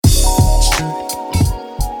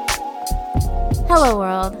Hello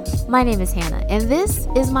world, my name is Hannah and this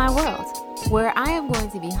is my world, where I am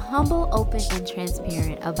going to be humble, open, and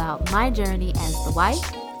transparent about my journey as the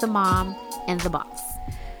wife, the mom, and the boss.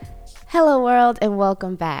 Hello world and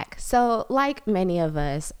welcome back. So like many of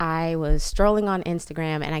us, I was strolling on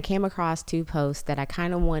Instagram and I came across two posts that I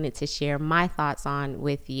kind of wanted to share my thoughts on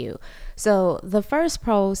with you. So the first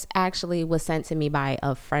post actually was sent to me by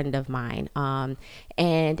a friend of mine,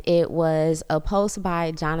 and it was a post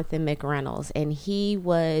by Jonathan McReynolds, and he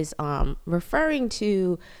was referring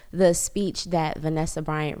to the speech that Vanessa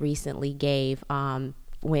Bryant recently gave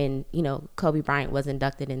when, Kobe Bryant was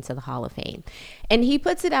inducted into the Hall of Fame. And he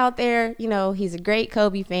puts it out there, he's a great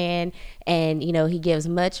Kobe fan, and, he gives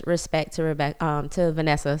much respect to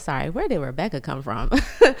Vanessa. Sorry, where did Rebecca come from?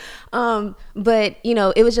 But,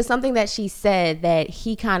 it was just something that she said that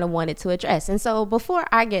he kind of wanted to address. And so before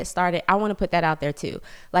I get started, I want to put that out there too.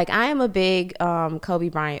 Like, I am a big Kobe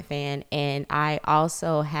Bryant fan, and I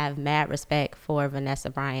also have mad respect for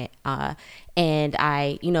Vanessa Bryant. And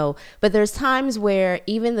but there's times where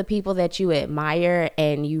even the people that you admire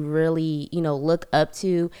and you really, look up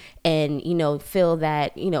to and, feel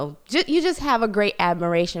that, you just have a great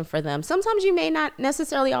admiration for them. Sometimes you may not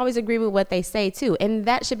necessarily always agree with what they say too. And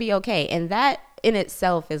that should be okay. And that in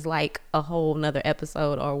itself is like a whole nother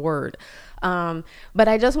episode or word. But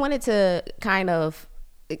I just wanted to kind of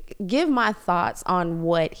give my thoughts on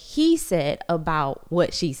what he said about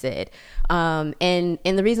what she said. And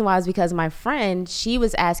the reason why is because my friend, she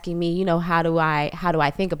was asking me, how do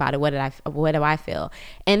I think about it? What do I feel?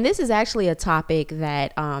 And this is actually a topic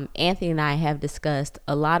that Anthony and I have discussed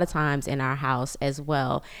a lot of times in our house as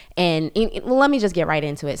well. And let me just get right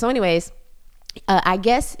into it. So anyways, I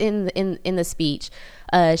guess in the speech,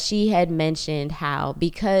 she had mentioned how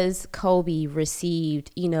because Kobe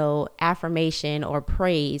received, affirmation or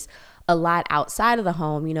praise a lot outside of the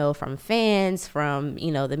home, from fans, from,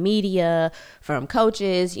 the media, from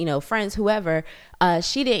coaches, friends, whoever,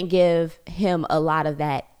 she didn't give him a lot of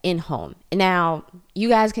that in home. Now, you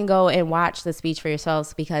guys can go and watch the speech for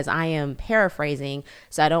yourselves because I am paraphrasing.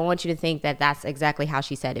 So I don't want you to think that that's exactly how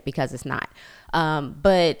she said it, because it's not.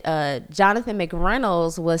 But Jonathan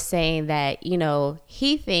McReynolds was saying that,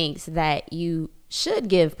 he thinks that you should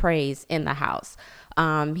give praise in the house.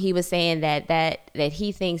 He was saying that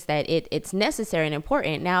he thinks that it's necessary and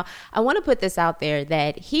important. Now, I want to put this out there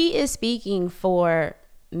that he is speaking for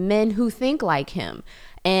men who think like him.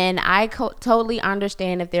 And I totally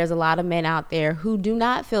understand if there's a lot of men out there who do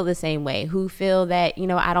not feel the same way, who feel that,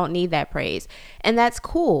 I don't need that praise. And that's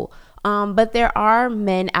cool. But there are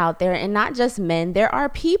men out there, and not just men, there are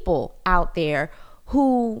people out there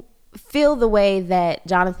who feel the way that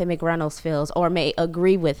Jonathan McReynolds feels or may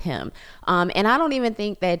agree with him. And I don't even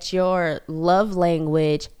think that your love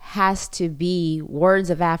language has to be words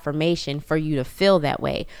of affirmation for you to feel that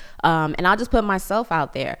way. And I'll just put myself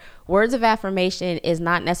out there. Words of affirmation is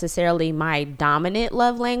not necessarily my dominant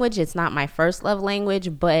love language. It's not my first love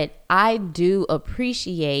language, but I do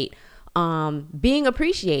appreciate being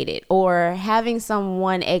appreciated or having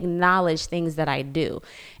someone acknowledge things that I do.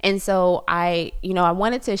 And so I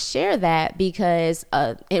wanted to share that because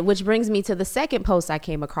which brings me to the second post I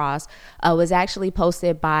came across, was actually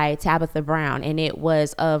posted by Tabitha Brown, and it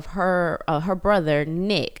was of her brother,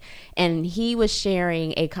 Nick. And he was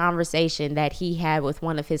sharing a conversation that he had with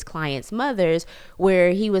one of his clients' mothers,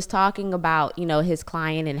 where he was talking about, his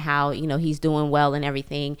client and how, he's doing well and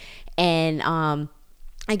everything. And,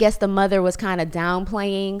 I guess the mother was kind of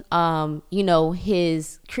downplaying,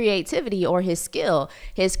 his creativity or his skill,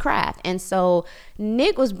 his craft. And so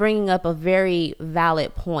Nick was bringing up a very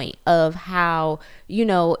valid point of how,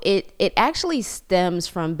 it actually stems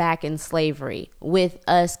from back in slavery, with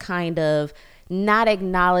us kind of not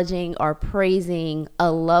acknowledging or praising a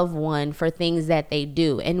loved one for things that they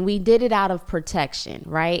do. And we did it out of protection,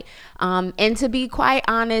 right? And to be quite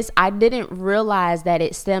honest, I didn't realize that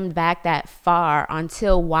it stemmed back that far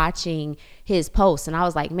until watching his post. And I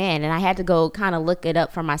was like, man, and I had to go kind of look it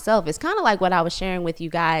up for myself. It's kind of like what I was sharing with you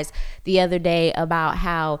guys the other day about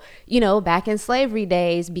how, back in slavery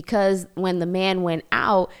days, because when the man went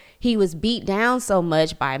out, he was beat down so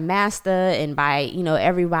much by master and by,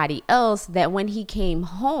 everybody else, that when he came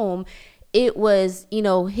home, it was,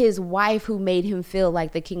 his wife who made him feel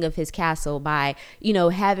like the king of his castle by,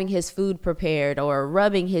 having his food prepared or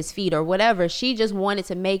rubbing his feet or whatever. She just wanted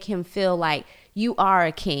to make him feel like you are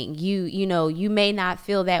a king. You may not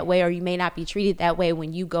feel that way, or you may not be treated that way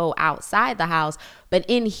when you go outside the house, but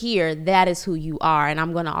in here, that is who you are. And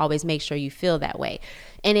I'm going to always make sure you feel that way.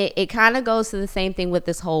 And it kind of goes to the same thing with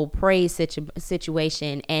this whole praise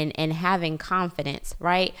situation and having confidence,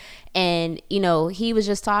 right? And, he was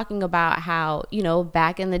just talking about how,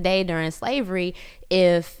 back in the day during slavery,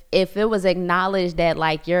 if it was acknowledged that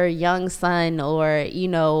like your young son or,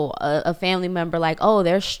 a family member, like, oh,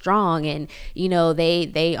 they're strong and,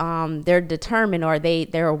 they're determined or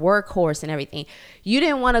they're a workhorse and everything, you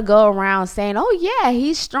didn't want to go around saying, oh yeah,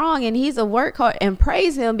 he's strong and he's a workhorse and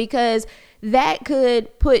praise him, because that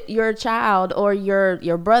could put your child or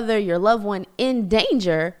your brother, your loved one in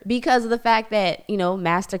danger, because of the fact that,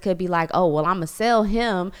 master could be like, oh, well, I'm going to sell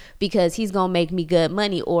him because he's going to make me good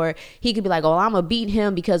money. Or he could be like, oh, I'm going to beat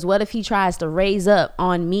him because what if he tries to raise up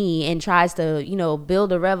on me and tries to,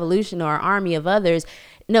 build a revolution or an army of others?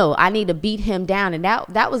 No, I need to beat him down. And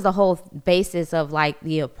that was the whole basis of like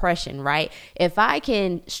the oppression, right? If I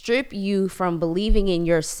can strip you from believing in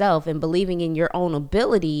yourself and believing in your own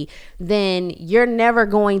ability, then you're never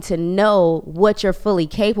going to know what you're fully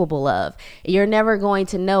capable of. You're never going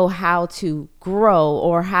to know how to grow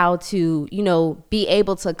or how to, be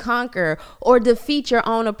able to conquer or defeat your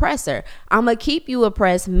own oppressor. I'm going to keep you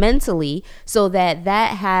oppressed mentally so that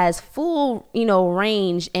has full,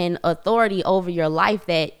 range and authority over your life,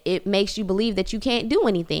 that it makes you believe that you can't do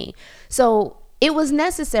anything. So it was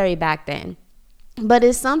necessary back then. But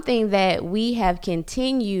it's something that we have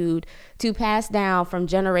continued to pass down from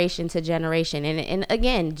generation to generation. And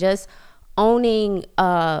again, just owning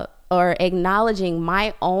or acknowledging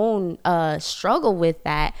my own struggle with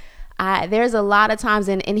that. There's a lot of times,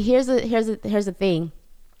 and here's the thing.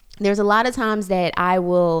 There's a lot of times that I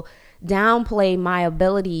will downplay my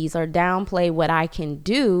abilities or downplay what I can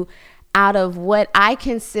do out of what I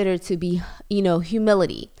consider to be,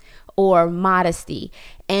 humility or modesty.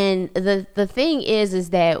 And the thing is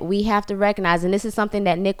that we have to recognize, and this is something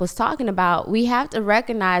that Nick was talking about, we have to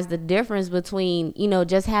recognize the difference between,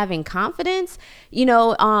 just having confidence,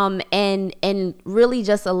 and really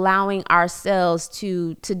just allowing ourselves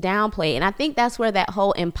to downplay. And I think that's where that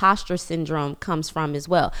whole imposter syndrome comes from as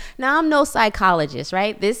well. Now, I'm no psychologist,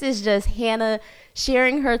 right? This is just Hannah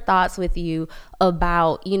sharing her thoughts with you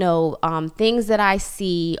about, things that I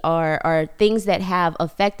see or things that have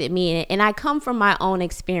affected me. And I come from my own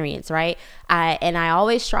experience, right? I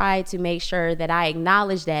always try to make sure that I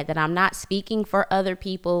acknowledge that I'm not speaking for other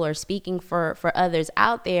people or speaking for others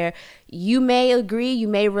out there. You may agree, you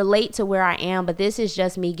may relate to where I am, but this is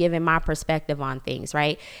just me giving my perspective on things,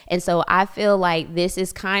 right? And so I feel like this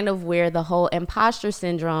is kind of where the whole imposter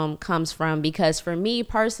syndrome comes from, because for me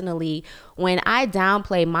personally, when I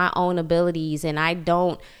downplay my own abilities and I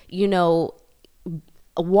don't,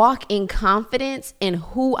 walk in confidence in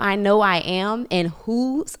who I know I am and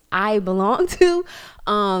whose I belong to,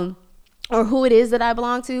 or who it is that I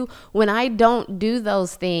belong to, when I don't do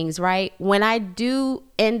those things, right? When I do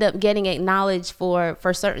end up getting acknowledged for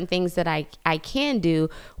certain things that I can do,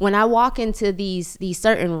 when I walk into these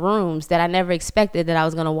certain rooms that I never expected that I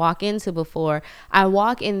was going to walk into before, I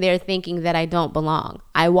walk in there thinking that I don't belong.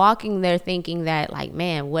 I walk in there thinking that, like,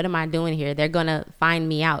 man, what am I doing here? They're going to find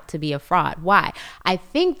me out to be a fraud. Why? I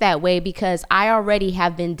think that way because I already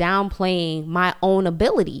have been downplaying my own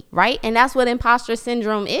ability, right? And that's what imposter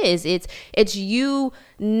syndrome is. It's you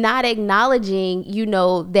not acknowledging,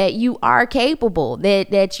 that you are capable,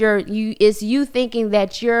 that it's you thinking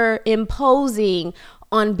that you're imposing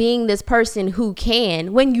on being this person who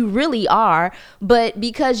can, when you really are, but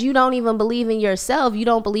because you don't even believe in yourself, you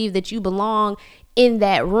don't believe that you belong in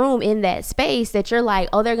that room, in that space, that you're like,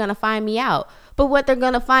 oh, they're going to find me out. But what they're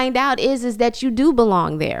going to find out is that you do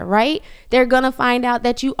belong there, right? They're going to find out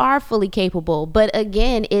that you are fully capable. But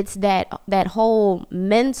again, it's that whole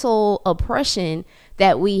mental oppression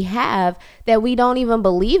that we have, that we don't even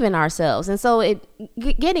believe in ourselves. And so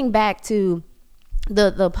getting back to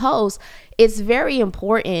the post, it's very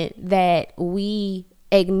important that we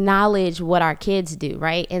acknowledge what our kids do,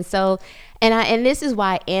 right? And so, and this is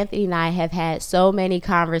why Anthony and I have had so many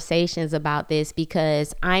conversations about this,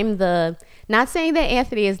 because I'm not saying that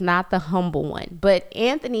Anthony is not the humble one, but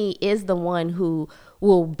Anthony is the one who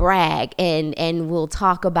will brag and will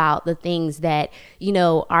talk about the things that,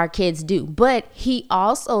 our kids do. But he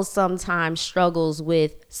also sometimes struggles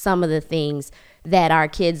with some of the things that our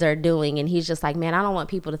kids are doing. And he's just like, man, I don't want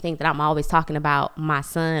people to think that I'm always talking about my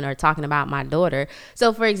son or talking about my daughter.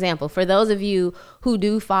 So for example, for those of you who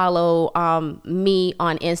do follow me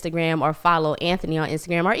on Instagram or follow Anthony on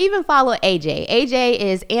Instagram or even follow AJ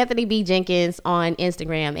is Anthony B. Jenkins on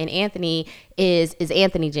Instagram, and Anthony is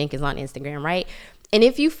Anthony Jenkins on Instagram, right? And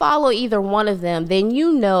if you follow either one of them, then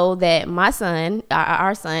you know that my son,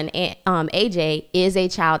 our son, AJ, is a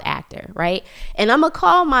child actor, right? And I'm going to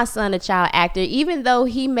call my son a child actor, even though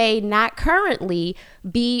he may not currently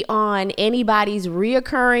be on anybody's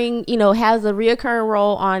reoccurring, has a reoccurring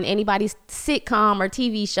role on anybody's sitcom or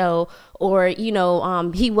TV show, or,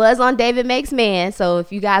 he was on David Makes Man. So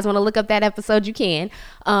if you guys want to look up that episode, you can.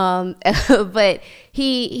 But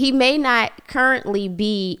he may not currently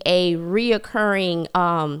be a reoccurring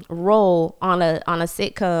role on a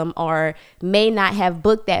sitcom, or may not have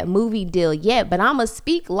booked that movie deal yet, but I'm gonna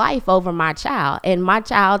speak life over my child, and my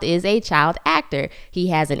child is a child actor. He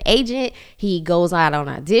has an agent. He goes out on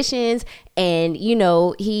auditions, and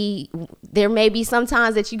there may be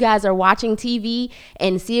sometimes that you guys are watching TV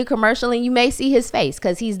and see a commercial and you may see his face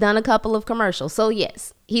because he's done a couple of commercials. So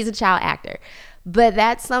yes, he's a child actor. But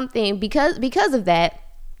that's something, because of that,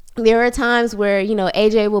 there are times where,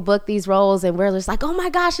 AJ will book these roles and we're just like, oh my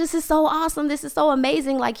gosh, this is so awesome. This is so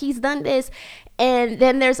amazing. Like, he's done this. And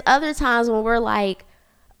then there's other times when we're like,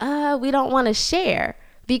 we don't want to share,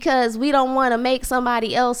 because we don't want to make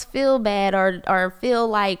somebody else feel bad or feel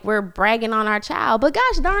like we're bragging on our child. But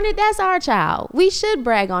gosh darn it, that's our child. We should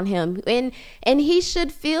brag on him, and he should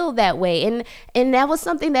feel that way. And that was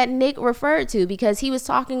something that Nick referred to, because he was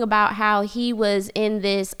talking about how he was in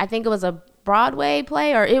this, I think it was a Broadway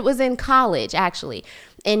play, or it was in college actually,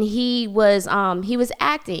 and he was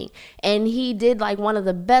acting, and he did like one of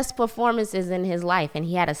the best performances in his life, and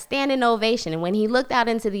he had a standing ovation. And when he looked out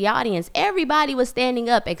into the audience, everybody was standing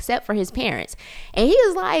up except for his parents, and he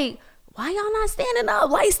was like, why y'all not standing up?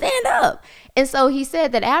 Like, stand up. And so he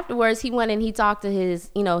said that afterwards he went and he talked to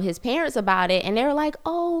his parents about it, and they were like,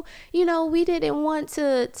 oh, we didn't want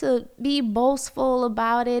to be boastful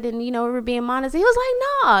about it, and we were being modest. He was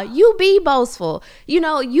like, nah, you be boastful.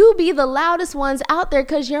 You be the loudest ones out there,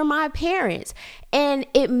 because you're my parents. And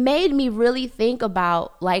it made me really think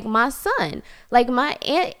about, like, my son, like my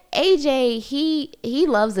aunt AJ, he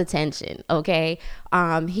loves attention. Okay.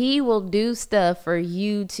 He will do stuff for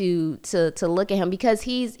you to look at him, because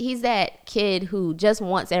he's that kid who just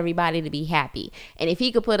wants everybody to be happy. And if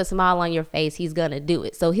he could put a smile on your face, he's going to do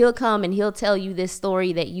it. So he'll come and he'll tell you this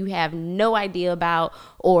story that you have no idea about,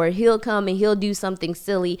 or he'll come and he'll do something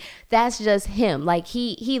silly. That's just him. Like,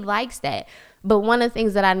 he likes that. But one of the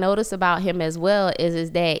things that I notice about him as well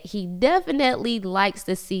is that he definitely likes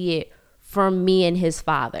to see it from me and his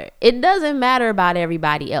father. It doesn't matter about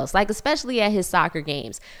everybody else, like especially at his soccer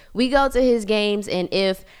games. We go to his games, and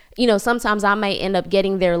if, sometimes I might end up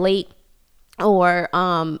getting there late, or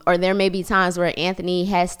there may be times where Anthony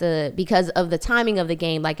has to, because of the timing of the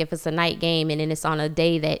game, like if it's a night game and then it's on a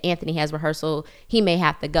day that Anthony has rehearsal, he may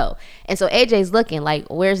have to go. And so AJ's looking like,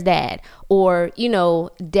 where's dad? Or,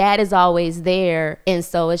 dad is always there. And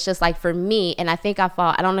so it's just like, for me, and I think I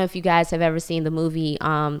don't know if you guys have ever seen the movie.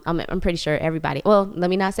 I'm pretty sure everybody, well, let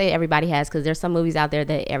me not say everybody has, because there's some movies out there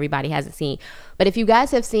that everybody hasn't seen. But if you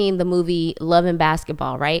guys have seen the movie Love and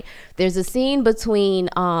Basketball, right? There's a scene between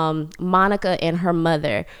Monica and her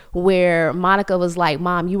mother, where Monica was like,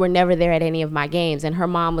 Mom, you were never there at any of my games. And her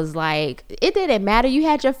mom was like, it didn't matter. You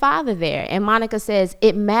had your father there. And Monica says,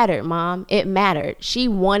 it mattered, Mom. It mattered. She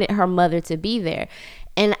wanted her mother to be there.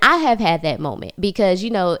 And I have had that moment, because,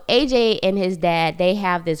 AJ and his dad, they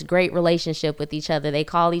have this great relationship with each other. They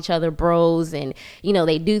call each other bros, and,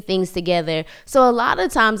 they do things together. So a lot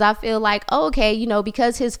of times I feel like, okay,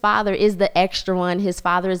 because his father is the extra one, his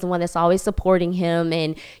father is the one that's always supporting him.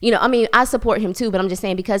 And, I support him too, but I'm just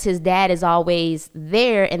saying, because his dad is always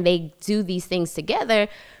there and they do these things together,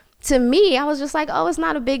 to me, I was just like, oh, it's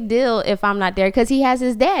not a big deal if I'm not there, because he has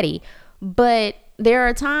his daddy. But there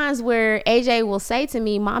are times where AJ will say to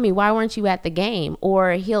me, Mommy, why weren't you at the game?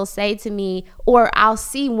 Or he'll say to me, or I'll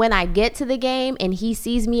see when I get to the game and he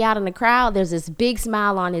sees me out in the crowd, there's this big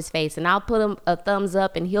smile on his face, and I'll put him a thumbs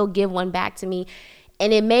up and he'll give one back to me.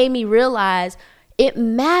 And it made me realize it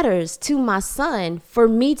matters to my son for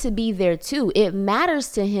me to be there too. It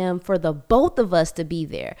matters to him for the both of us to be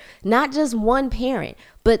there, not just one parent,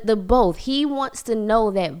 but the both. He wants to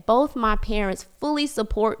know that both my parents fully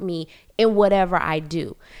support me in whatever I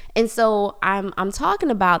do. And so I'm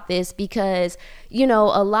talking about this because,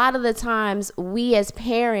 a lot of the times we as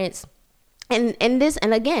parents, and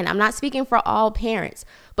again, I'm not speaking for all parents,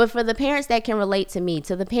 But for the parents that can relate to me,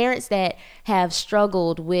 to the parents that have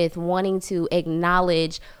struggled with wanting to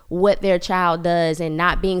acknowledge what their child does and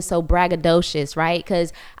not being so braggadocious, right?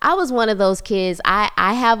 Because I was one of those kids. I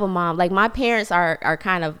have a mom, like my parents are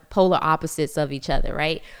kind of polar opposites of each other,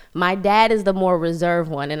 right? My dad is the more reserved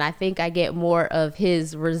one, and I think I get more of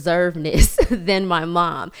his reservedness than my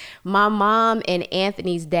mom. My mom and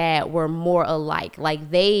Anthony's dad were more alike. Like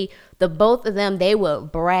the both of them, they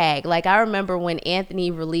would brag. Like I remember when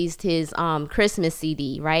Anthony released his Christmas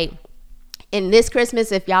CD, right? And this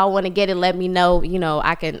Christmas, if y'all want to get it, let me know.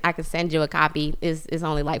 I can send you a copy. It's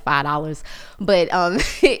only like $5. But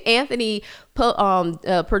Anthony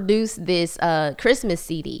produced this Christmas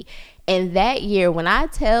CD. And that year, when I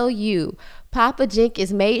tell you, Papa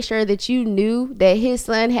Jenkins made sure that you knew that his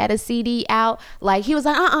son had a CD out. Like he was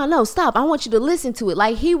like, no, stop. I want you to listen to it.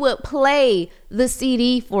 Like he would play the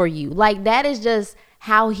CD for you. Like that is just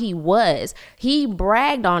how he was. He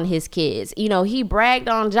bragged on his kids. He bragged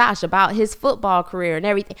on Josh about his football career and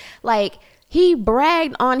everything. Like he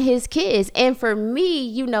bragged on his kids. And for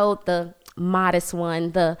me, the modest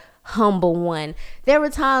one, the humble one, there were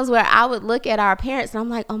times where I would look at our parents and I'm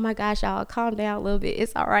like, oh my gosh, y'all calm down a little bit.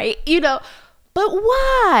 It's all right. But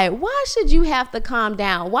why? Why should you have to calm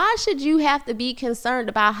down? Why should you have to be concerned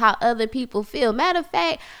about how other people feel? Matter of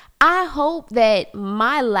fact, I hope that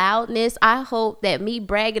my loudness, I hope that me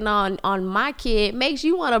bragging on my kid makes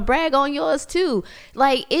you want to brag on yours too.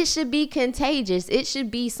 Like it should be contagious. It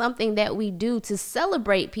should be something that we do to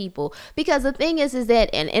celebrate people. Because the thing is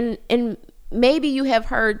that, and maybe you have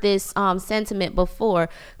heard this sentiment before,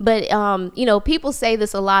 but people say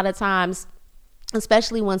this a lot of times,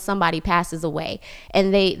 especially when somebody passes away,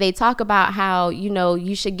 and they talk about how,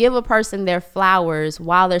 you should give a person their flowers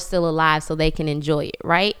while they're still alive so they can enjoy it,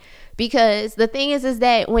 right? Because the thing is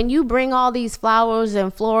that when you bring all these flowers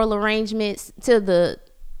and floral arrangements to the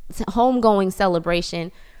homegoing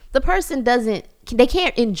celebration, the person they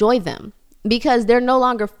can't enjoy them because they're no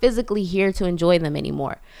longer physically here to enjoy them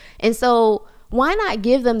anymore. And so why not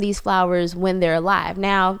give them these flowers when they're alive?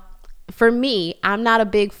 Now, for me, I'm not a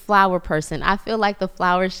big flower person. I feel like the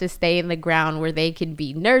flowers should stay in the ground where they can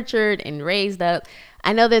be nurtured and raised up.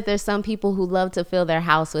 I know that there's some people who love to fill their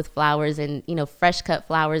house with flowers and, fresh cut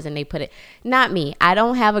flowers, and they put it. Not me. I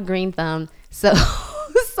don't have a green thumb. So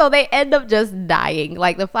they end up just dying.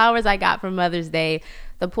 Like the flowers I got for Mother's Day,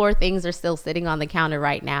 the poor things are still sitting on the counter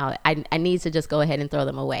right now. I need to just go ahead and throw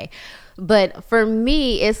them away. But for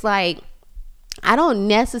me, it's like, I don't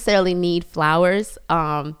necessarily need flowers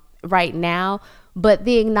right now, but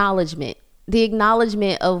the acknowledgement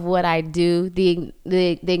of what I do, the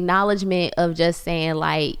acknowledgement of just saying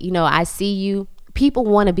like, I see you. People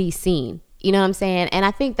want to be seen. You know what I'm saying? And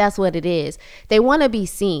I think that's what it is. They want to be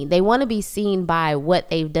seen. They want to be seen by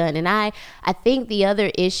what they've done. And I think the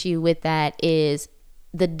other issue with that is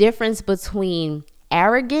the difference between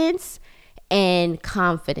arrogance and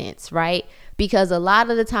confidence, right? Because a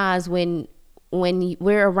lot of the times when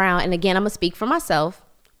we're around, and again, I'm gonna speak for myself,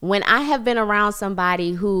 when I have been around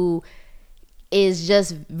somebody who is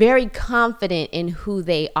just very confident in who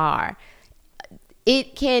they are,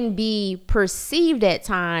 it can be perceived at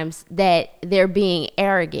times that they're being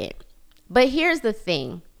arrogant. But here's the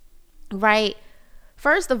thing, right?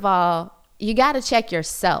 First of all, you got to check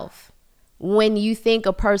yourself when you think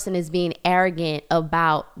a person is being arrogant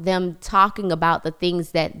about them talking about the things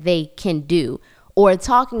that they can do or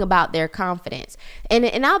talking about their confidence.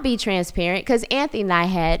 And I'll be transparent because Anthony and I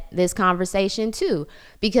had this conversation too,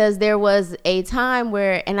 because there was a time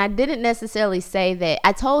where, and I didn't necessarily say that,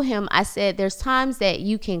 I told him, I said, there's times that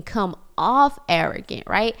you can come off arrogant,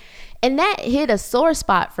 right? And that hit a sore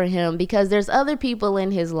spot for him because there's other people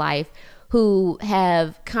in his life who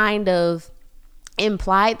have kind of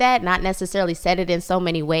implied that, not necessarily said it in so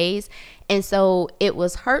many ways. And so it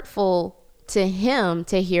was hurtful to him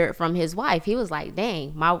to hear it from his wife. He was like,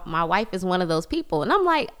 dang, my wife is one of those people. And I'm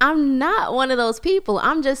like, I'm not one of those people.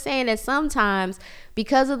 I'm just saying that sometimes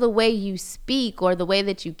because of the way you speak or the way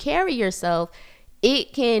that you carry yourself,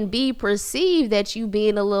 it can be perceived that you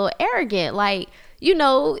being a little arrogant. Like, it's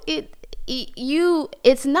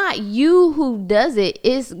not you who does it.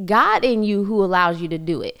 It's God in you who allows you to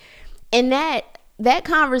do it. And that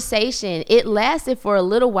conversation, it lasted for a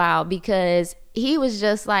little while because he was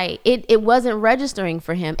just like, it wasn't registering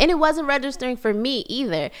for him, and it wasn't registering for me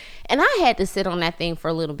either. And I had to sit on that thing for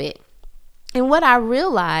a little bit. And what I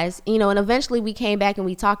realized, and eventually we came back and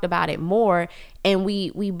we talked about it more, and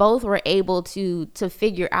we both were able to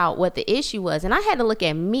figure out what the issue was. And I had to look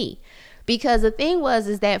at me, because the thing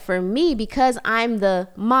is that for me, because I'm the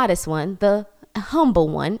modest one, the humble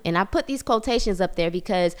one. And I put these quotations up there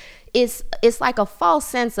because it's like a false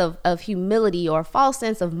sense of humility or a false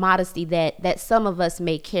sense of modesty that some of us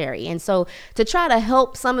may carry. And so to try to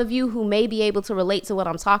help some of you who may be able to relate to what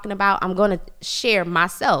I'm talking about, I'm going to share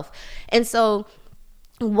myself. And so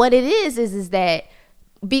what it is that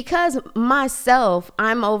because myself,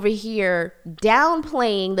 I'm over here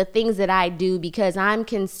downplaying the things that I do because I'm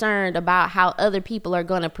concerned about how other people are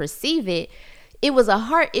going to perceive it. It was a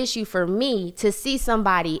heart issue for me to see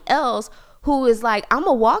somebody else who is like, I'm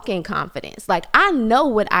a walk in confidence. Like, I know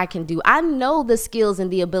what I can do. I know the skills and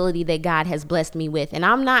the ability that God has blessed me with. And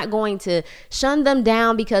I'm not going to shun them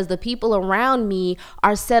down because the people around me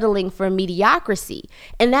are settling for mediocrity.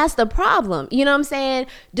 And that's the problem. You know what I'm saying?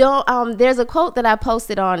 There's a quote that I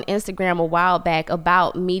posted on Instagram a while back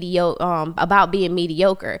about about being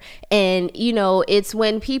mediocre. And, you know, it's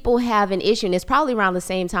when people have an issue, and it's probably around the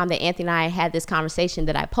same time that Anthony and I had this conversation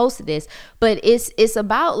that I posted this, but it's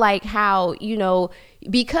about like how, you know,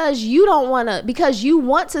 because you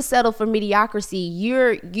want to settle for mediocrity,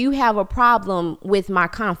 you have a problem with my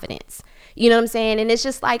confidence. You know what I'm saying? And it's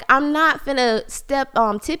just like, I'm not finna step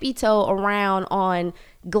tippy toe around on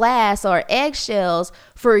glass or eggshells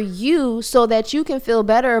for you so that you can feel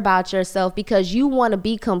better about yourself because you want to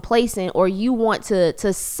be complacent or you want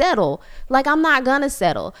to settle. Like, I'm not gonna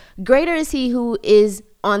settle. Greater is he who is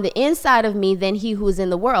on the inside of me than he who is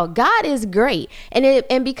in the world. God is great.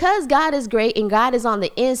 And because God is great and God is on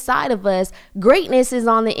the inside of us, greatness is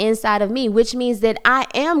on the inside of me, which means that I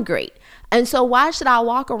am great. And so why should I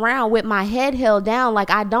walk around with my head held down like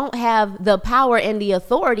I don't have the power and the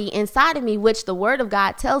authority inside of me, which the word of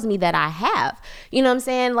God tells me that I have? You know what I'm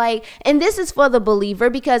saying? Like, and this is for the believer,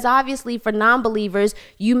 because obviously for non-believers,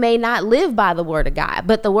 you may not live by the word of God,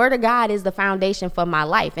 but the word of God is the foundation for my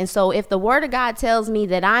life. And so if the word of God tells me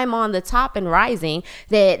that I'm on the top and rising,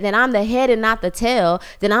 that I'm the head and not the tail,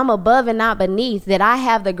 that I'm above and not beneath, that I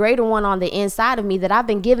have the greater one on the inside of me, that I've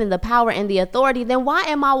been given the power and the authority, then why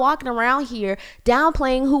am I walking around here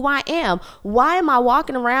downplaying who I am? Why am I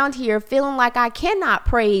walking around here feeling like I cannot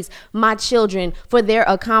praise my children for their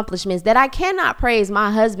accomplishments, that I cannot praise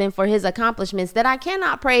my husband for his accomplishments, that I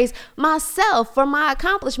cannot praise myself for my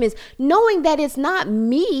accomplishments, knowing that it's not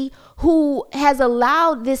me who has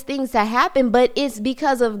allowed these things to happen, but it's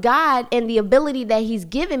because of God and the ability that he's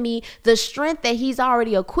given me, the strength that he's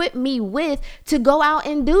already equipped me with to go out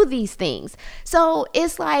and do these things. So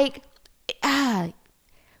it's like,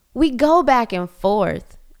 we go back and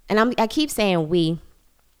forth, and I keep saying we,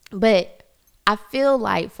 but I feel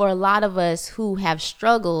like for a lot of us who have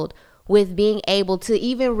struggled with being able to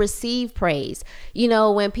even receive praise, you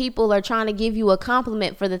know, when people are trying to give you a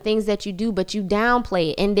compliment for the things that you do, but you downplay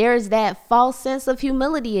it, and there's that false sense of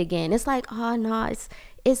humility again. It's like, oh no,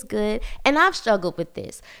 it's good. And I've struggled with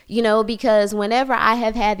this, you know, because whenever I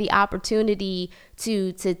have had the opportunity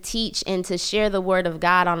to teach and to share the word of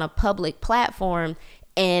God on a public platform,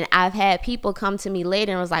 and I've had people come to me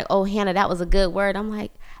later and was like, oh, Hannah, that was a good word. I'm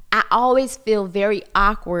like, I always feel very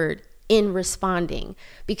awkward in responding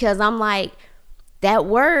because I'm like, that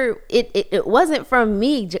word, it wasn't from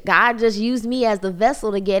me. God just used me as the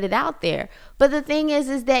vessel to get it out there. But the thing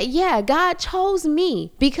is that, yeah, God chose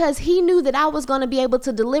me because he knew that I was going to be able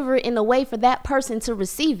to deliver it in a way for that person to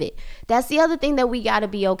receive it. That's the other thing that we got to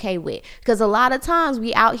be okay with, because a lot of times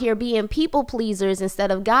we out here being people pleasers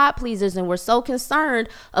instead of God pleasers. And we're so concerned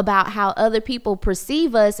about how other people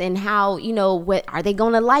perceive us and how, you know, what are they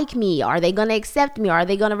going to like me? Are they going to accept me? Are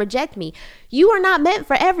they going to reject me? You are not meant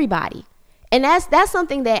for everybody. And that's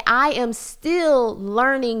something that I am still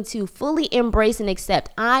learning to fully embrace and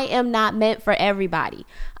accept. I am not meant for everybody.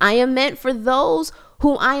 I am meant for those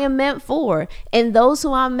who I am meant for. And those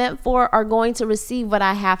who I'm meant for are going to receive what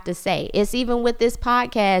I have to say. It's even with this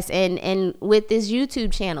podcast and with this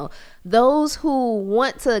YouTube channel. Those who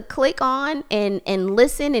want to click on and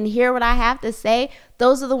listen and hear what I have to say,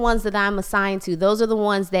 those are the ones that I'm assigned to. Those are the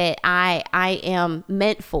ones that I am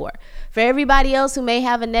meant for. For everybody else who may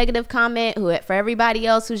have a negative comment, for everybody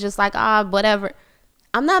else who's just like, whatever,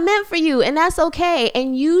 I'm not meant for you, and that's okay.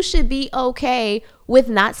 And you should be okay with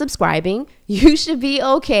not subscribing. You should be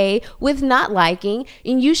okay with not liking,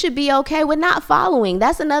 and you should be okay with not following.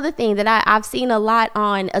 That's another thing that I've seen a lot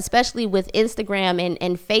on, especially with Instagram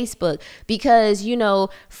and Facebook, because, you know,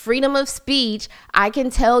 freedom of speech, I can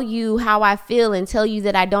tell you how I feel and tell you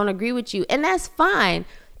that I don't agree with you, and that's fine.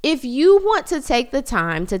 If you want to take the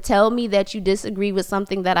time to tell me that you disagree with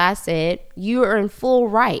something that I said, you are in full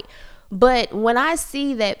right. But when I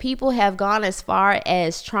see that people have gone as far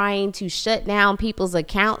as trying to shut down people's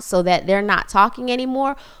accounts so that they're not talking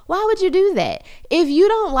anymore, why would you do that? If you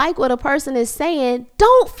don't like what a person is saying,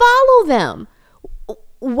 don't follow them.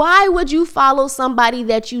 Why would you follow somebody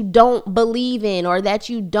that you don't believe in or that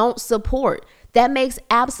you don't support? That makes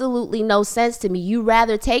absolutely no sense to me. You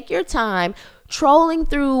rather take your time trolling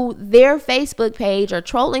through their Facebook page or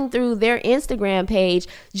trolling through their Instagram page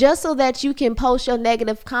just so that you can post your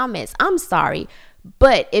negative comments. I'm sorry,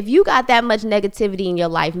 but if you got that much negativity in your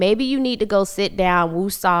life, maybe you need to go sit down,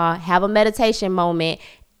 woosah, have a meditation moment,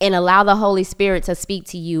 and allow the Holy Spirit to speak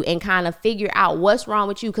to you and kind of figure out what's wrong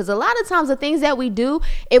with you. Because a lot of times the things that we do,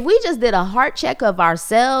 if we just did a heart check of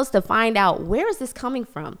ourselves to find out, where is this coming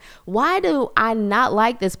from? Why do I not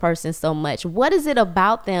like this person so much? What is it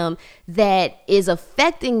about them that is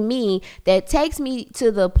affecting me, that takes me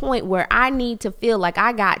to the point where I need to feel like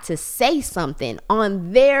I got to say something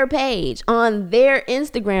on their page, on their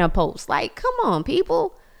Instagram post? Like, come on,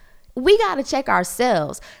 people. We got to check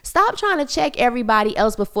ourselves. Stop trying to check everybody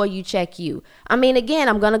else before you check you. I mean, again,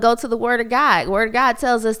 I'm going to go to the word of God. Word of God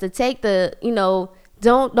tells us to take the,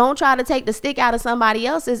 don't try to take the stick out of somebody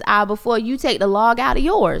else's eye before you take the log out of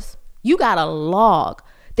yours. You got a log.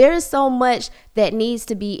 There is so much that needs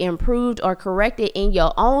to be improved or corrected in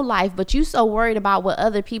your own life, but you so worried about what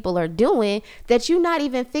other people are doing that you're not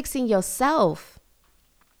even fixing yourself.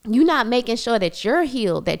 You're not making sure that you're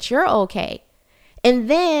healed, that you're okay. And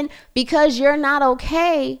then because you're not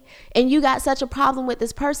okay and you got such a problem with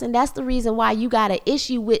this person, that's the reason why you got an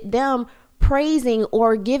issue with them praising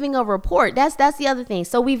or giving a report. That's the other thing.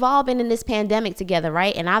 So we've all been in this pandemic together,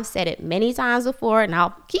 right? And I've said it many times before, and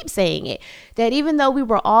I'll keep saying it, that even though we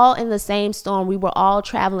were all in the same storm, we were all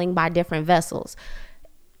traveling by different vessels.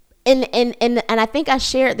 And I think I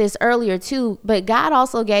shared this earlier too, but God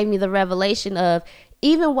also gave me the revelation of,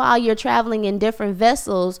 even while you're traveling in different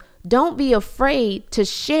vessels, don't be afraid to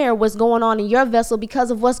share what's going on in your vessel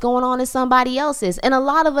because of what's going on in somebody else's. And a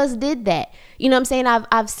lot of us did that. You know what I'm saying?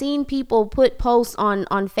 I've seen people put posts on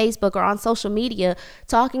Facebook or on social media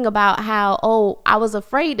talking about how, I was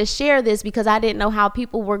afraid to share this because I didn't know how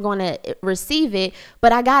people were going to receive it,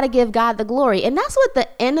 but I got to give God the glory. And that's what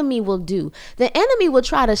the enemy will do. The enemy will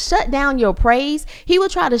try to shut down your praise. He will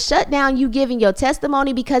try to shut down you giving your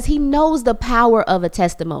testimony because he knows the power of a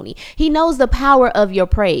testimony. He knows the power of your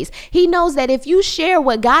praise. He knows that if you share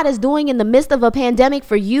what God is doing in the midst of a pandemic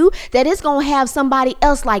for you, that it's going to have somebody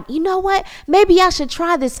else like, you know what? Maybe I should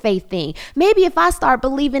try this faith thing. Maybe if I start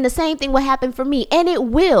believing the same thing will happen for me. And it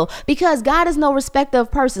will, because God is no respecter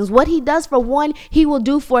of persons. What he does for one, he will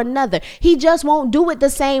do for another. He just won't do it the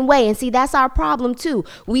same way. And see, that's our problem too.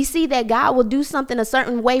 We see that God will do something a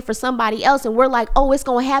certain way for somebody else, and we're like, it's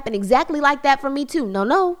going to happen exactly like that for me too.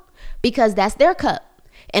 No, because that's their cup.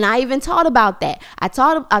 And I even taught about that. I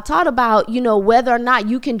taught about, whether or not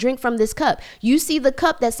you can drink from this cup. You see the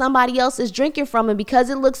cup that somebody else is drinking from, and because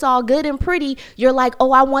it looks all good and pretty, you're like,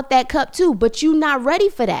 I want that cup too. But you're not ready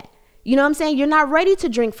for that. You know what I'm saying? You're not ready to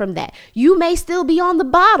drink from that. You may still be on the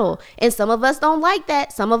bottle. And some of us don't like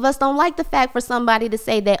that. Some of us don't like the fact for somebody to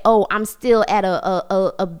say that, I'm still at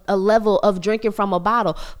a level of drinking from a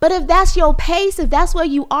bottle. But if that's your pace, if that's where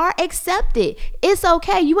you are, accept it. It's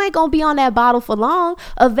okay. You ain't going to be on that bottle for long.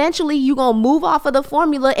 Eventually, you're going to move off of the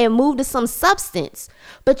formula and move to some substance.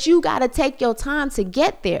 But you got to take your time to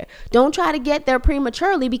get there. Don't try to get there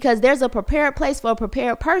prematurely, because there's a prepared place for a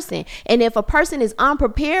prepared person. And if a person is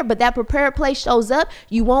unprepared, but that prepared place shows up,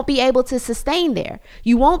 you won't be able to sustain there.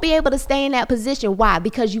 You won't be able to stay in that position. Why?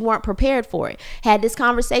 Because you weren't prepared for it. Had this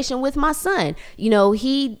conversation with my son.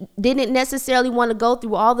 He didn't necessarily want to go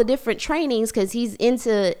through all the different trainings because he's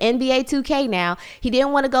into NBA 2K now. He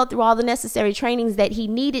didn't want to go through all the necessary trainings that he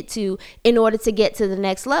needed to in order to get to the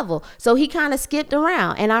next level. So he kind of skipped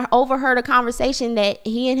around, and I overheard a conversation that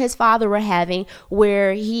he and his father were having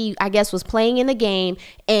where he, I guess, was playing in the game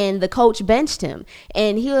and the coach benched him.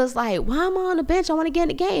 And he was like, why am I on the bench? I want to get in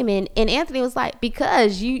the game. And Anthony was like,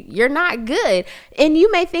 because you're not good. And you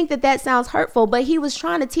may think that sounds hurtful, but he was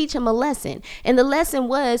trying to teach him a lesson. And the lesson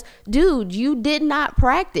was, dude, you did not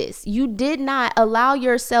practice. You did not allow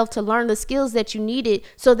yourself to learn the skills that you needed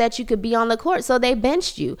so that you could be on the court. So they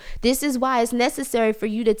benched you. This is why it's necessary for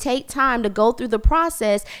you to take time to go through the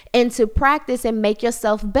process and to practice and make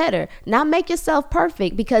yourself better. Not make yourself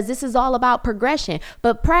perfect, because this is all about progression,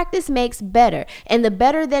 but practice makes better. And the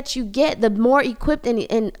better that you get, the more equipped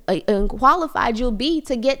and qualified you'll be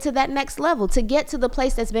to get to that next level, to get to the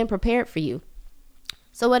place that's been prepared for you.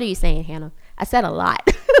 So what are you saying, Hannah? I said a lot.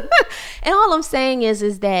 And all I'm saying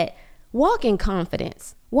is that walk in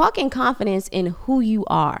confidence. Walk in confidence in who you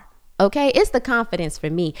are. Okay. It's the confidence for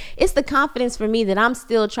me. It's the confidence for me that I'm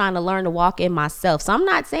still trying to learn to walk in myself. So I'm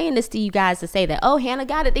not saying this to you guys to say that, oh, Hannah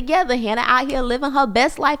got it together. Hannah out here living her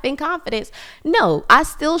best life in confidence. No, I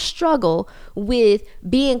still struggle with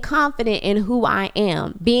being confident in who I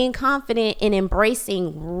am, being confident in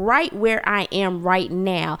embracing right where I am right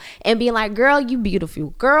now and being like, girl, you beautiful.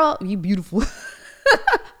 Girl, you beautiful.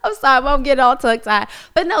 I'm sorry, I'm getting all tongue-tied.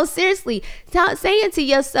 But no, seriously, saying to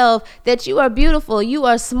yourself that you are beautiful, you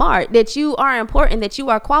are smart, that you are important, that you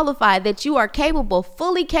are qualified, that you are capable,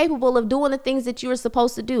 fully capable of doing the things that you are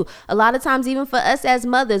supposed to do. A lot of times, even for us as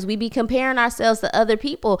mothers, we be comparing ourselves to other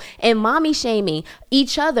people and mommy shaming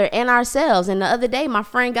each other and ourselves. And the other day, my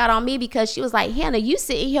friend got on me because she was like, Hannah, you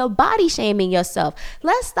sitting here body shaming yourself.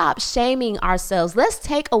 Let's stop shaming ourselves. Let's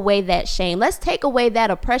take away that shame. Let's take away that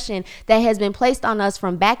oppression that has been placed on us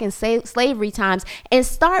from back in slavery times and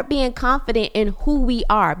start being confident in who we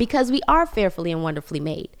are, because we are fearfully and wonderfully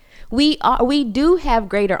made. We do have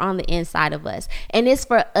greater on the inside of us. And it's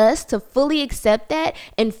for us to fully accept that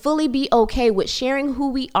and fully be okay with sharing who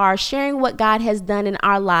we are, sharing what God has done in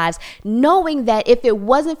our lives, knowing that if it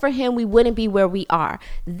wasn't for him, we wouldn't be where we are.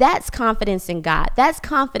 That's confidence in God. That's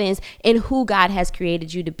confidence in who God has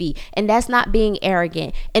created you to be. And that's not being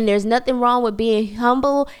arrogant. And there's nothing wrong with being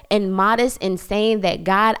humble and modest and saying that,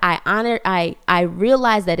 God, I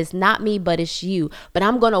realize that it's not me, but it's you. But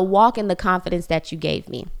I'm going to walk in the confidence that you gave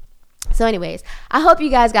me. So anyways, I hope you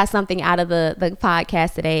guys got something out of the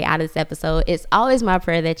podcast today, out of this episode. It's always my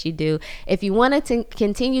prayer that you do. If you want to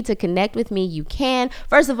continue to connect with me, you can.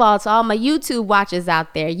 First of all, to all my YouTube watchers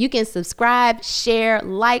out there, you can subscribe, share,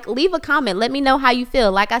 like, leave a comment. Let me know how you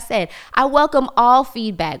feel. Like I said, I welcome all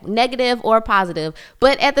feedback, negative or positive.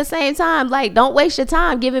 But at the same time, like, don't waste your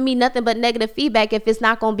time giving me nothing but negative feedback if it's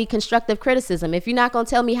not going to be constructive criticism. If you're not going to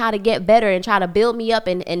tell me how to get better and try to build me up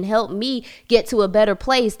and help me get to a better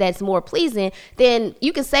place that's more pleasing, then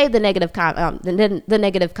you can save the negative the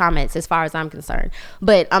negative comments as far as I'm concerned.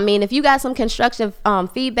 But I mean, if you got some constructive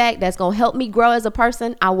feedback that's gonna help me grow as a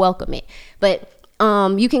person, I welcome it. But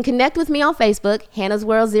you can connect with me on Facebook, Hannah's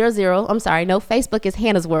World 00. I'm sorry, no, Facebook is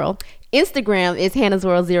Hannah's World. Instagram is Hannah's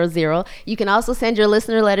World 00. You can also send your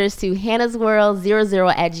listener letters to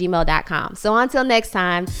hannahsworld00@gmail.com. So until next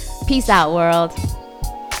time, peace out, world.